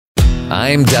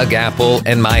I'm Doug Apple,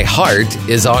 and my heart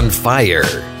is on fire.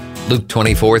 Luke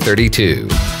 24:32.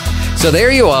 So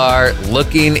there you are,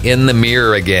 looking in the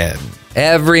mirror again.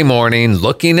 Every morning,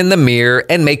 looking in the mirror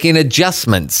and making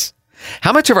adjustments.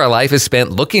 How much of our life is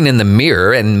spent looking in the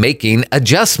mirror and making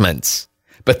adjustments?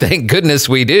 But thank goodness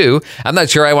we do. I'm not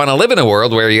sure I want to live in a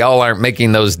world where y'all aren't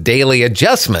making those daily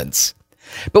adjustments.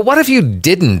 But what if you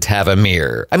didn't have a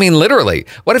mirror? I mean, literally,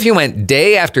 what if you went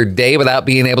day after day without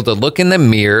being able to look in the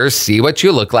mirror, see what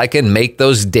you look like, and make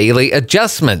those daily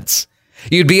adjustments?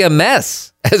 You'd be a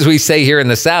mess. As we say here in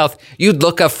the South, you'd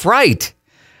look a fright.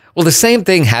 Well, the same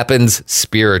thing happens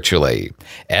spiritually.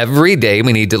 Every day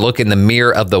we need to look in the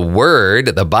mirror of the Word,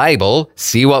 the Bible,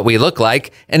 see what we look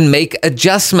like, and make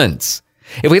adjustments.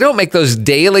 If we don't make those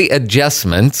daily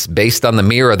adjustments based on the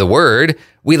mirror of the Word,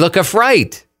 we look a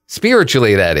fright.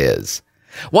 Spiritually, that is.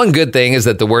 One good thing is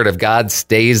that the Word of God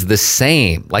stays the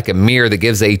same, like a mirror that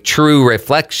gives a true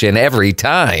reflection every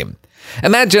time.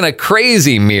 Imagine a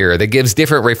crazy mirror that gives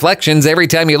different reflections every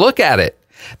time you look at it.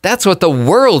 That's what the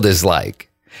world is like.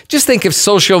 Just think if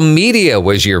social media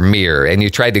was your mirror and you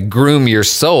tried to groom your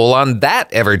soul on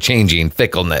that ever-changing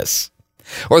fickleness.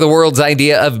 Or the world's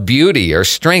idea of beauty or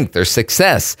strength or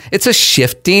success. It's a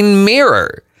shifting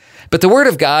mirror. But the Word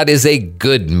of God is a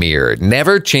good mirror,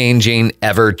 never changing,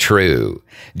 ever true.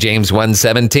 James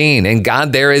 1:17, in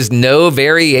God there is no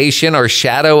variation or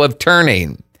shadow of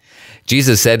turning.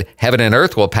 Jesus said, heaven and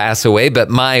earth will pass away, but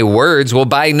my words will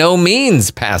by no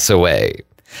means pass away.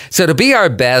 So to be our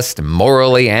best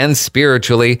morally and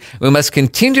spiritually, we must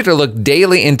continue to look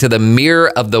daily into the mirror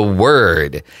of the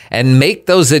Word and make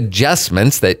those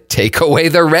adjustments that take away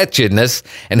the wretchedness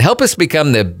and help us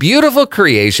become the beautiful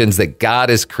creations that God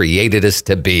has created us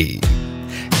to be.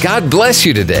 God bless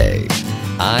you today.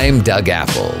 I'm Doug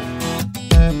Apple.